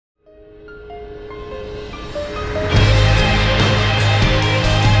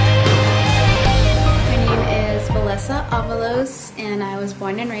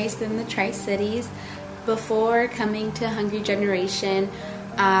raised in the Tri-Cities. Before coming to Hungry Generation,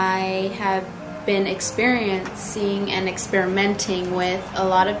 I have been experiencing and experimenting with a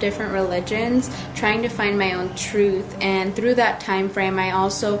lot of different religions, trying to find my own truth. And through that time frame, I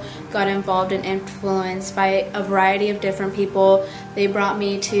also got involved and influenced by a variety of different people. They brought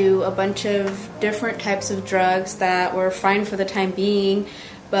me to a bunch of different types of drugs that were fine for the time being,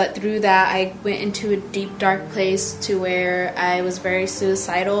 but through that I went into a deep dark place to where I was very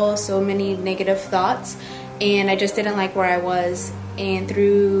suicidal, so many negative thoughts, and I just didn't like where I was. And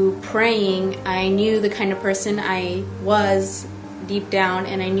through praying, I knew the kind of person I was deep down,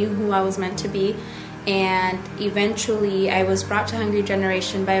 and I knew who I was meant to be. And eventually I was brought to Hungry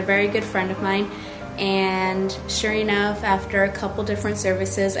Generation by a very good friend of mine, and sure enough, after a couple different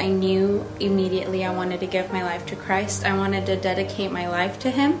services, I knew immediately I wanted to give my life to Christ. I wanted to dedicate my life to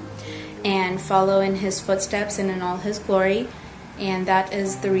Him and follow in His footsteps and in all His glory. And that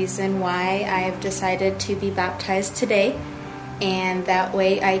is the reason why I have decided to be baptized today. And that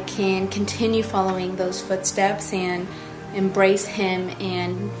way I can continue following those footsteps and embrace Him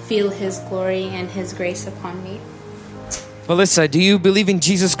and feel His glory and His grace upon me. Vallisa, do you believe in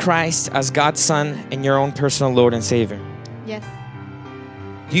Jesus Christ as God's Son and your own personal Lord and Savior? Yes.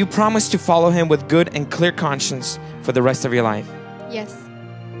 Do you promise to follow Him with good and clear conscience for the rest of your life? Yes.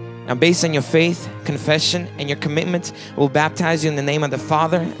 Now, based on your faith, confession, and your commitment, we'll baptize you in the name of the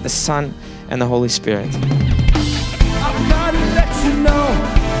Father, the Son, and the Holy Spirit.